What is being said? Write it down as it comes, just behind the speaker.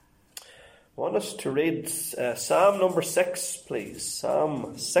I want us to read Psalm number 6, please.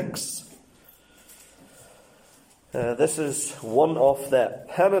 Psalm 6. This is one of the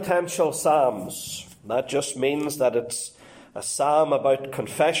penitential psalms. That just means that it's a psalm about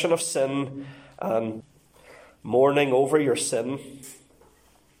confession of sin and mourning over your sin.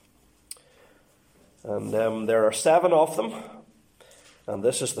 And there are 7 of them. And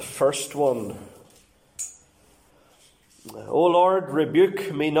this is the first one. O Lord,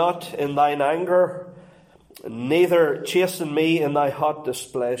 rebuke me not in thine anger, neither chasten me in thy hot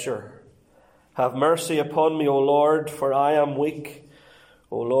displeasure. Have mercy upon me, O Lord, for I am weak.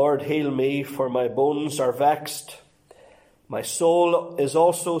 O Lord, heal me, for my bones are vexed. My soul is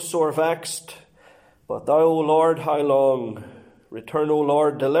also sore vexed. But thou, O Lord, how long? Return, O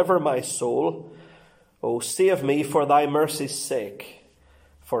Lord, deliver my soul. O save me for thy mercy's sake.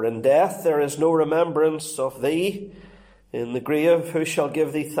 For in death there is no remembrance of thee. In the grave who shall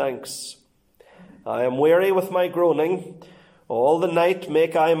give thee thanks? I am weary with my groaning. All the night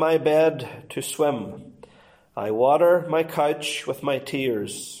make I my bed to swim. I water my couch with my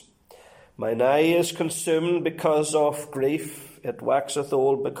tears. Mine eye is consumed because of grief. It waxeth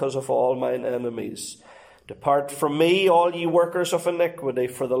old because of all mine enemies. Depart from me, all ye workers of iniquity,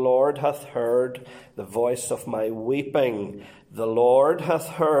 for the Lord hath heard the voice of my weeping. The Lord hath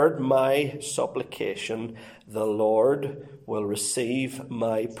heard my supplication. The Lord will receive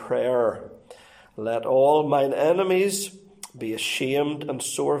my prayer. Let all mine enemies be ashamed and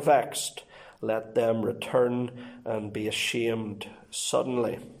sore vexed. Let them return and be ashamed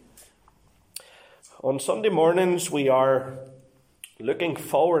suddenly. On Sunday mornings we are looking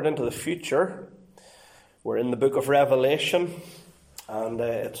forward into the future. We're in the book of Revelation, and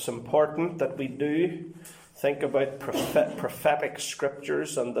it's important that we do think about prophetic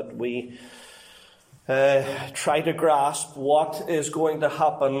scriptures and that we try to grasp what is going to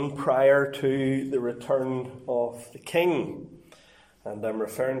happen prior to the return of the King. And I'm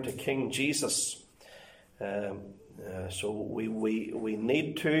referring to King Jesus. So we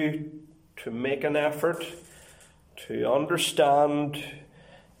need to make an effort to understand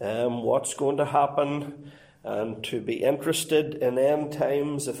what's going to happen and to be interested in end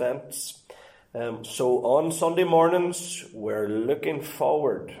times events. So on Sunday mornings, we're looking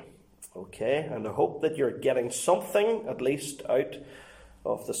forward. Okay, and I hope that you're getting something, at least, out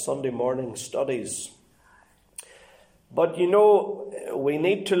of the Sunday morning studies. But you know, we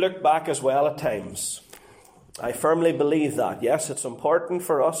need to look back as well at times. I firmly believe that. Yes, it's important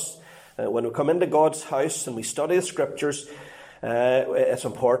for us when we come into God's house and we study the scriptures. It's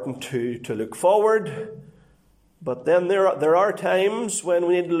important to look forward, but then there are times when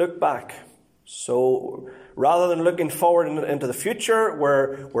we need to look back. So rather than looking forward into the future,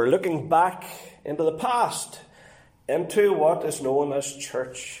 we're looking back into the past, into what is known as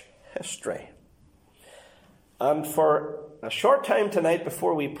church history. And for a short time tonight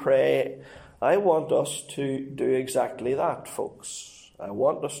before we pray, I want us to do exactly that, folks. I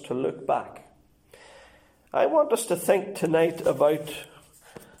want us to look back. I want us to think tonight about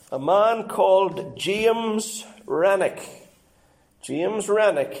a man called James Renwick. James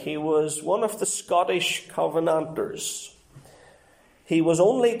Renwick, he was one of the Scottish Covenanters. He was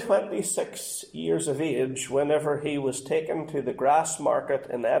only 26 years of age whenever he was taken to the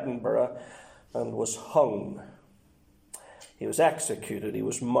Grassmarket in Edinburgh and was hung. He was executed, he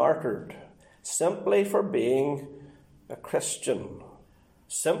was martyred, simply for being a Christian,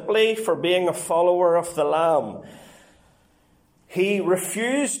 simply for being a follower of the Lamb. He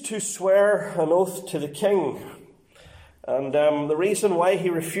refused to swear an oath to the king. And the reason why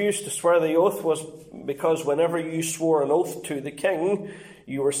he refused to swear the oath was because whenever you swore an oath to the king,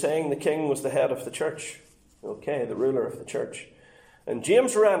 you were saying the king was the head of the church. Okay, the ruler of the church. And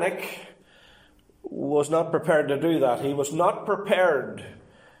James Renwick was not prepared to do that. He was not prepared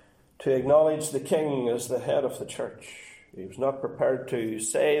to acknowledge the king as the head of the church. He was not prepared to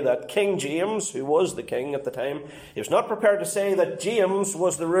say that King James, who was the king at the time, he was not prepared to say that James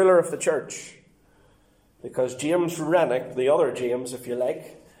was the ruler of the church. Because James Renwick, the other James, if you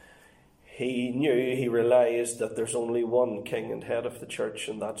like, he realized that there's only one king and head of the church,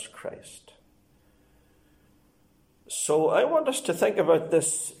 and that's Christ. So I want us to think about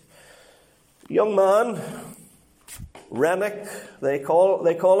this young man, Renwick, they called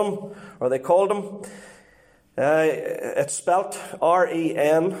him. It's spelt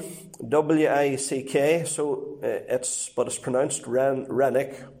Renwick, so but it's pronounced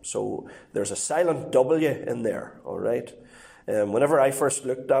Renwick. So there's a silent W in there. All right. Whenever I first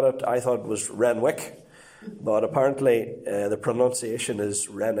looked at it, I thought it was Renwick, but apparently the pronunciation is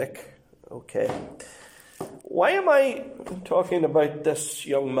Renwick. Okay. Why am I talking about this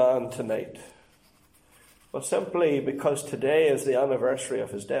young man tonight? Well, simply because today is the anniversary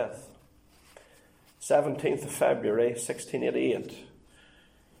of his death. 17th of February, 1688.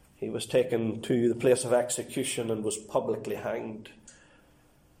 He was taken to the place of execution and was publicly hanged.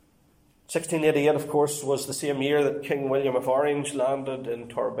 1688, of course, was the same year that King William of Orange landed in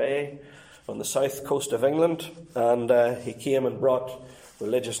Torbay on the south coast of England, and he came and brought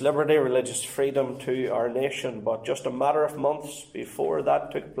religious liberty, religious freedom to our nation. But just a matter of months before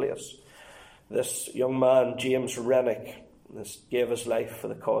that took place, this young man, James Renwick, gave his life for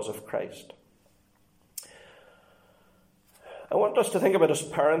the cause of Christ. I want us to think about his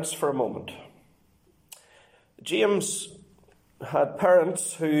parents for a moment. James had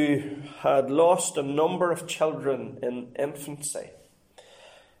parents who had lost a number of children in infancy.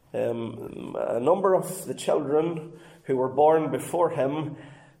 A number of the children who were born before him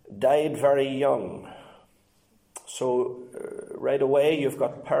died very young. So right away you've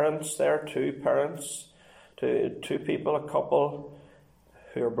got parents there, two people, a couple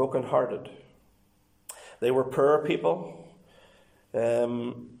who are broken-hearted. They were poor people.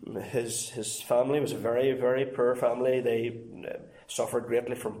 His family was a very, very poor family. They suffered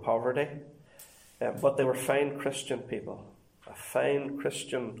greatly from poverty, but they were fine Christian people, a fine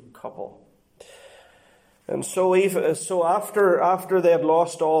Christian couple. And so after they had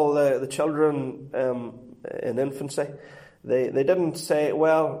lost all the children in infancy, they didn't say,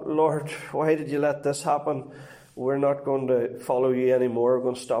 well, Lord, why did you let this happen? We're not going to follow you anymore. We're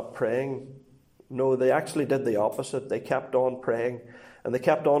going to stop praying. No, they actually did the opposite. They kept on praying and they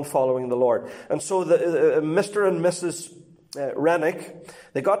kept on following the Lord. And so Mr. and Mrs. Renwick,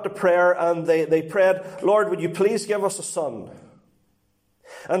 they got to prayer and they prayed, Lord, would you please give us a son?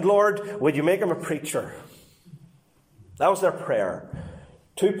 And Lord, would you make him a preacher? That was their prayer.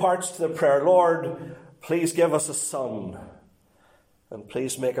 Two parts to the prayer. Lord, please give us a son. And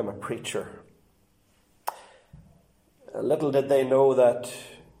please make him a preacher. Little did they know that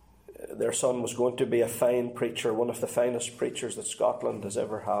their son was going to be a fine preacher, one of the finest preachers that Scotland has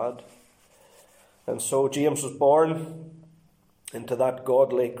ever had. And so James was born into that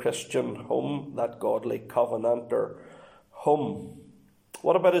godly Christian home, that godly Covenanter home.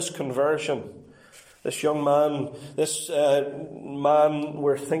 What about his conversion? This young man, this man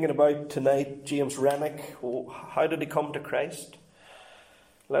we're thinking about tonight, James Renwick, how did he come to Christ?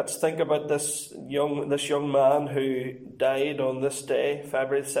 Let's think about this young man who died on this day,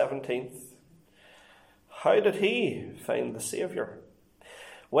 February 17th. How did he find the Saviour?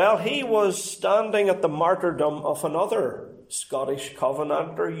 Well, he was standing at the martyrdom of another Scottish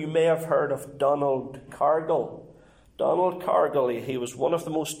Covenanter. You may have heard of Donald Cargill. Donald Cargill, he was one of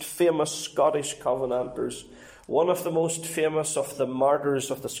the most famous Scottish Covenanters, one of the most famous of the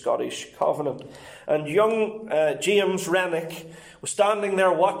martyrs of the Scottish Covenant. And young James Renwick was standing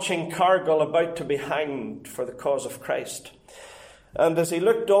there watching Cargill about to be hanged for the cause of Christ. And as he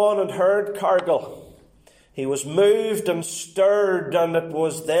looked on and heard Cargill, he was moved and stirred, and it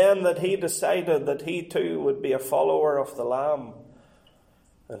was then that he decided that he too would be a follower of the Lamb,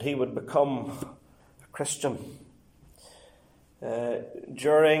 and he would become a Christian.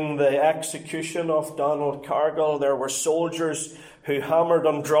 During the execution of Donald Cargill, there were soldiers who hammered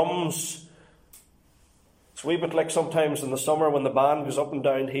on drums. It's a wee bit like sometimes in the summer when the band goes up and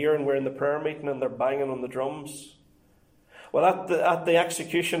down here and we're in the prayer meeting and they're banging on the drums. Well, at the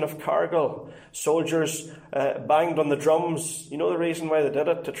execution of Cargill, soldiers banged on the drums. You know the reason why they did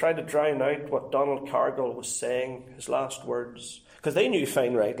it? To try to drown out what Donald Cargill was saying, his last words. Because they knew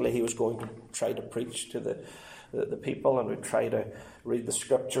fine rightly he was going to try to preach to the people and would try to read the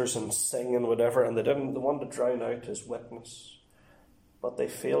scriptures and sing and whatever, and they wanted to drown out his witness. But they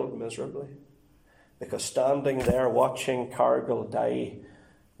failed miserably, because standing there watching Cargill die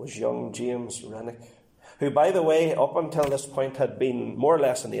was young James Renwick, who, by the way, up until this point had been more or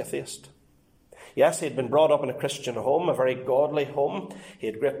less an atheist. Yes, he had been brought up in a Christian home, a very godly home. He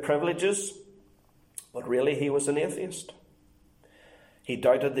had great privileges, but really he was an atheist. He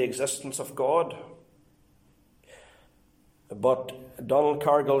doubted the existence of God. But Donald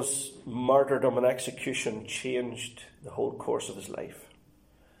Cargill's martyrdom and execution changed the whole course of his life.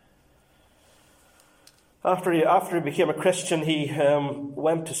 After he became a Christian, he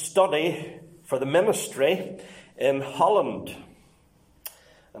went to study for the ministry in Holland.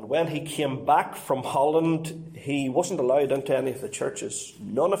 And when he came back from Holland, he wasn't allowed into any of the churches.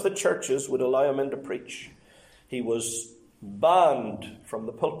 None of the churches would allow him in to preach. He was banned from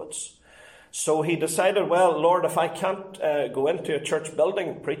the pulpits. So he decided, well, Lord, if I can't go into a church building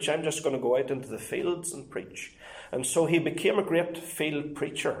and preach, I'm just going to go out into the fields and preach. And so he became a great field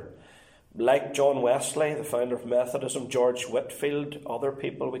preacher. like John Wesley, the founder of Methodism, George Whitefield, other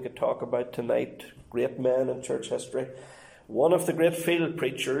people we could talk about tonight, great men in church history. One of the great field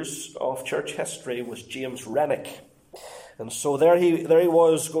preachers of church history was James Renwick. And so there he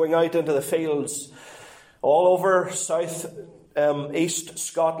was, going out into the fields all over east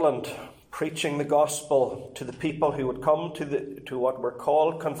Scotland, preaching the gospel to the people who would come to what were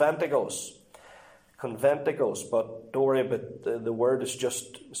called conventicles. Conventicles, but don't worry about the word.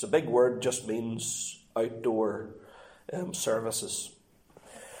 It's a big word, just means outdoor services.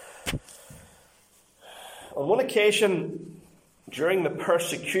 On one occasion, during the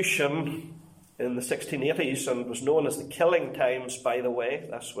persecution in the 1680s, and it was known as the Killing Times, by the way,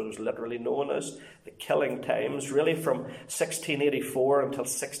 that's what it was literally known as, the Killing Times, really from 1684 until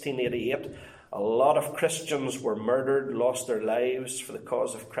 1688, a lot of Christians were murdered, lost their lives for the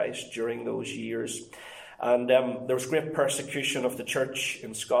cause of Christ during those years. And there was great persecution of the church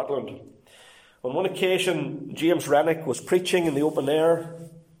in Scotland. On one occasion, James Renwick was preaching in the open air,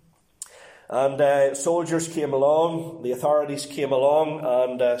 and soldiers came along, the authorities came along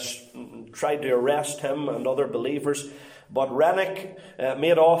and tried to arrest him and other believers. But Renwick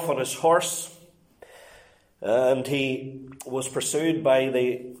made off on his horse, and he was pursued by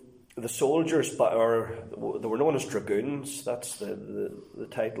the soldiers, or they were known as dragoons. That's the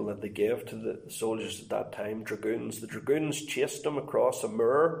title that they gave to the soldiers at that time, dragoons. The dragoons chased him across a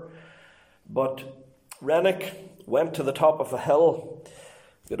moor, but Renwick went to the top of a hill,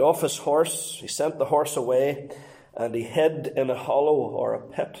 got off his horse, he sent the horse away, and he hid in a hollow or a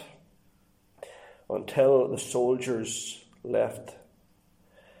pit until the soldiers left.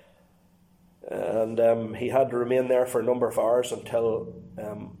 And he had to remain there for a number of hours until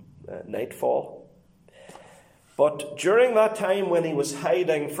nightfall. But during that time when he was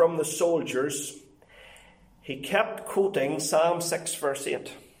hiding from the soldiers, he kept quoting Psalm 6 verse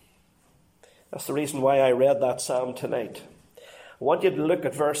 8. That's the reason why I read that psalm tonight. I want you to look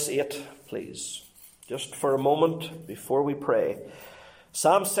at verse 8, please, just for a moment before we pray.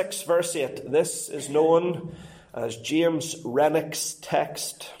 Psalm 6 verse 8. This is known as James Renwick's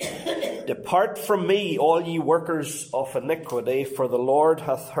text. Depart from me, all ye workers of iniquity, for the Lord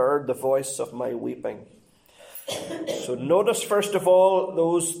hath heard the voice of my weeping. So notice first of all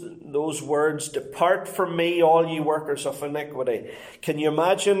those words, depart from me, all ye workers of iniquity. Can you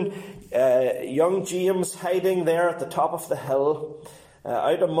imagine young James hiding there at the top of the hill,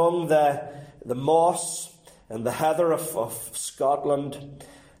 out among the moss and the heather of Scotland,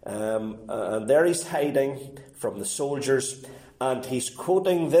 and there he's hiding from the soldiers, and he's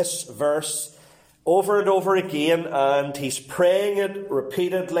quoting this verse over and over again, and he's praying it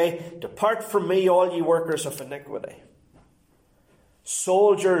repeatedly. Depart from me, all ye workers of iniquity.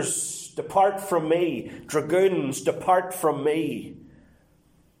 Soldiers, depart from me. Dragoons, depart from me.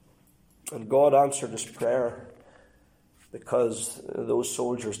 And God answered his prayer, because those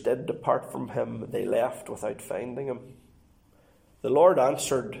soldiers did depart from him. They left without finding him. The Lord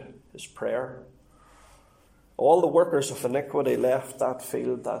answered his prayer. All the workers of iniquity left that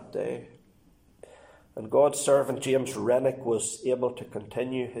field that day. And God's servant James Renwick was able to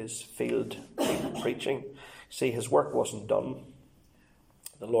continue his field preaching. See, his work wasn't done.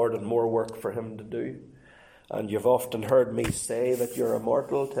 The Lord had more work for him to do. And you've often heard me say that you're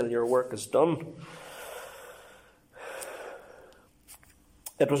immortal till your work is done.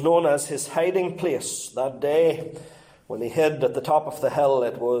 It was known as his hiding place that day. When he hid at the top of the hill,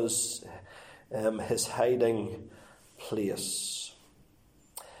 it was his hiding place.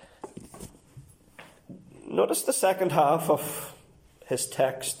 Notice the second half of his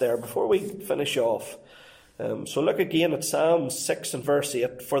text there before we finish off. So look again at Psalm 6 and verse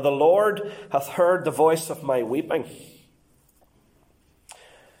 8. For the Lord hath heard the voice of my weeping.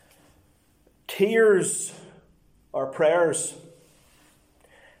 Tears are prayers.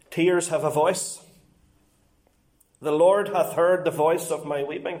 Tears have a voice. The Lord hath heard the voice of my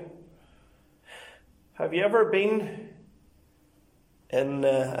weeping. Have you ever been in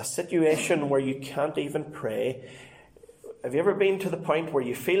a situation where you can't even pray? Have you ever been to the point where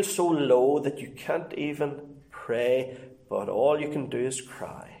you feel so low that you can't even pray, but all you can do is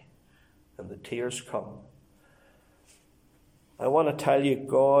cry, and the tears come? I want to tell you,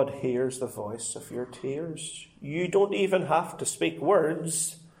 God hears the voice of your tears. You don't even have to speak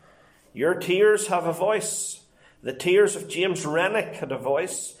words. Your tears have a voice. The tears of James Renwick had a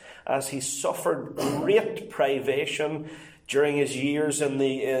voice as he suffered great privation during his years in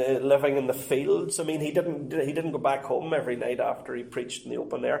the living in the fields. I mean, he didn't go back home every night after he preached in the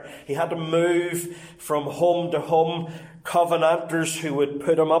open air. He had to move from home to home. Covenanters who would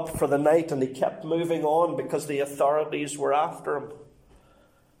put him up for the night, and he kept moving on because the authorities were after him.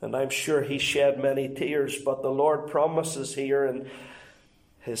 And I'm sure he shed many tears, but the Lord promises here in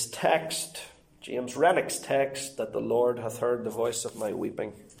his text, James Renwick's text, that the Lord hath heard the voice of my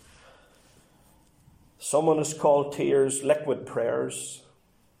weeping. Someone has called tears liquid prayers.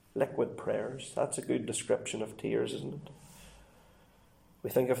 Liquid prayers. That's a good description of tears, isn't it? We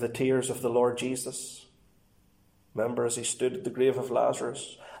think of the tears of the Lord Jesus. Remember as he stood at the grave of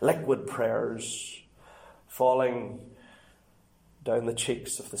Lazarus? Liquid prayers falling down the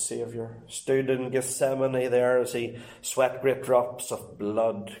cheeks of the Saviour. Stood in Gethsemane there as he sweat great drops of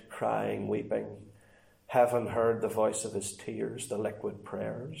blood, crying, weeping. Heaven heard the voice of his tears, the liquid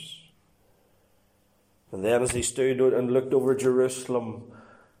prayers. And then as he stood and looked over Jerusalem,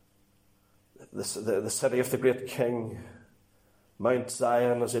 the city of the great King, Mount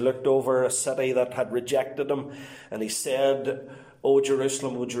Zion, as he looked over a city that had rejected him, and he said, O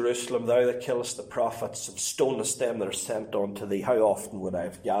Jerusalem, thou that killest the prophets and stonest them that are sent unto thee, how often would I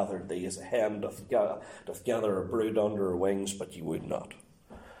have gathered thee as a hen doth gather a brood under her wings, but ye would not.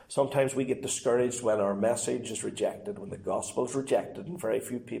 Sometimes we get discouraged when our message is rejected, when the gospel is rejected, and very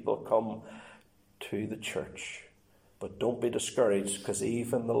few people come to the church. But don't be discouraged, because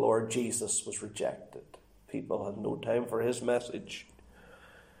even the Lord Jesus was rejected. People had no time for his message.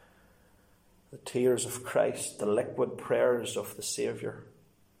 The tears of Christ, the liquid prayers of the Saviour.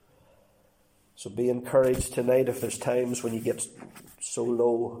 So be encouraged tonight if there's times when you get so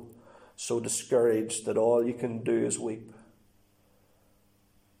low, so discouraged that all you can do is weep.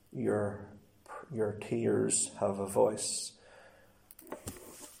 Your tears have a voice.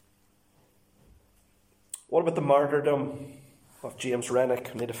 What about the martyrdom of James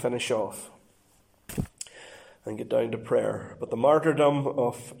Renwick? I need to finish off and get down to prayer. But the martyrdom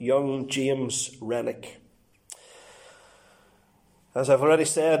of young James Renwick. As I've already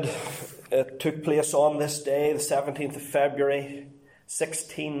said, it took place on this day, the 17th of February,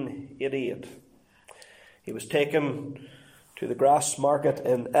 1688. He was taken to the Grass Market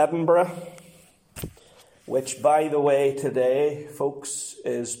in Edinburgh, which, by the way, today, folks,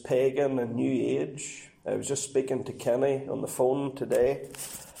 is pagan and New Age. I was just speaking to Kenny on the phone today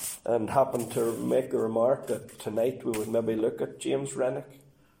and happened to make the remark that tonight we would maybe look at James Renwick.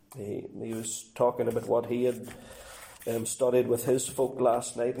 He was talking about what he had studied with his folk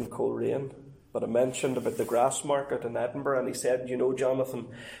last night in Coleraine. But I mentioned about the Grass Market in Edinburgh, and he said, you know, Jonathan,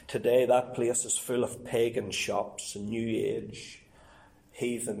 today that place is full of pagan shops and New Age,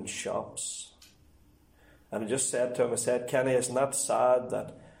 heathen shops. And I just said to him, I said, Kenny, isn't that sad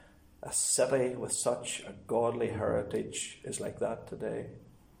that a city with such a godly heritage is like that today?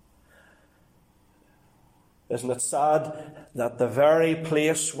 Isn't it sad that the very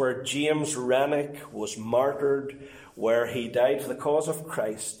place where James Renwick was martyred, where he died for the cause of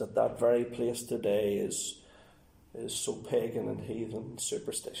Christ, that very place today is so pagan and heathen,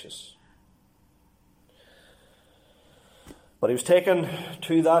 superstitious? But he was taken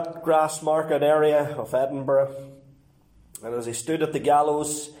to that Grass Market area of Edinburgh, and as he stood at the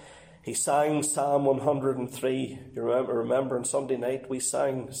gallows, he sang Psalm 103. You remember on Sunday night we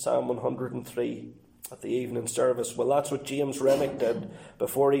sang Psalm 103 at the evening service. Well, that's what James Renwick did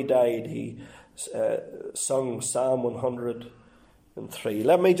before he died. He sung Psalm 103.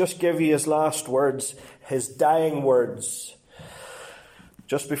 Let me just give you his last words, his dying words,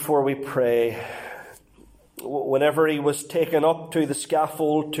 just before we pray. Whenever he was taken up to the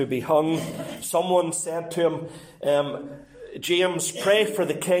scaffold to be hung, someone said to him, James, pray for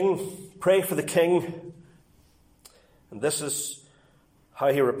the king, pray for the king. And this is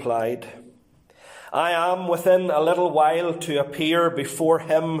how he replied: I am within a little while to appear before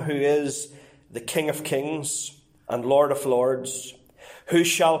him who is the King of kings and Lord of lords, who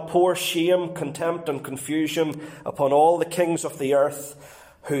shall pour shame, contempt, and confusion upon all the kings of the earth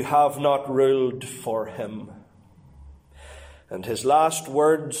who have not ruled for him. And his last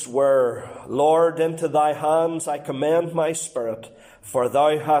words were, Lord, into thy hands I commend my spirit, for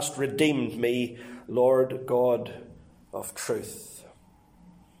thou hast redeemed me, Lord God of truth.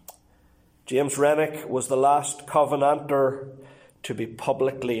 James Renwick was the last Covenanter to be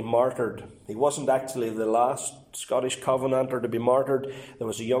publicly martyred. He wasn't actually the last Scottish Covenanter to be martyred. There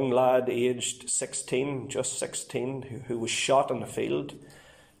was a young lad aged 16, just 16, who was shot in the field.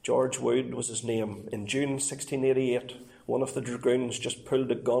 George Wood was his name. In June 1688, one of the dragoons just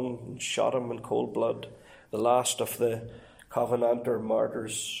pulled a gun and shot him in cold blood, the last of the Covenanter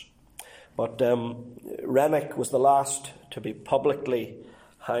martyrs. But Renwick was the last to be publicly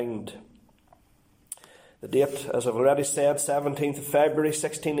hanged. The date, as I've already said, 17th of February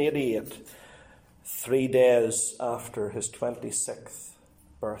 1688, 3 days after his 26th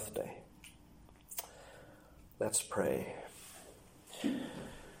birthday. Let's pray.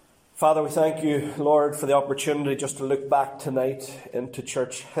 Father, we thank you, Lord, for the opportunity just to look back tonight into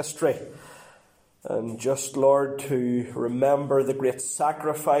church history. And just, Lord, to remember the great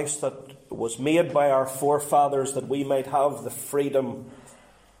sacrifice that was made by our forefathers that we might have the freedom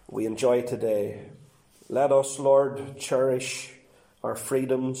we enjoy today. Let us, Lord, cherish our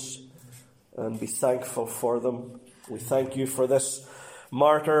freedoms and be thankful for them. We thank you for this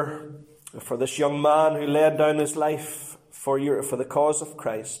martyr, for this young man who laid down his life for the cause of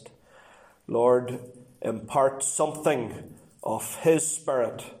Christ. Lord, impart something of his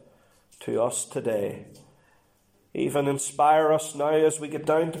Spirit to us today. Even inspire us now as we get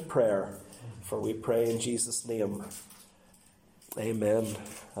down to prayer, for we pray in Jesus' name. Amen.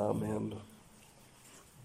 Amen.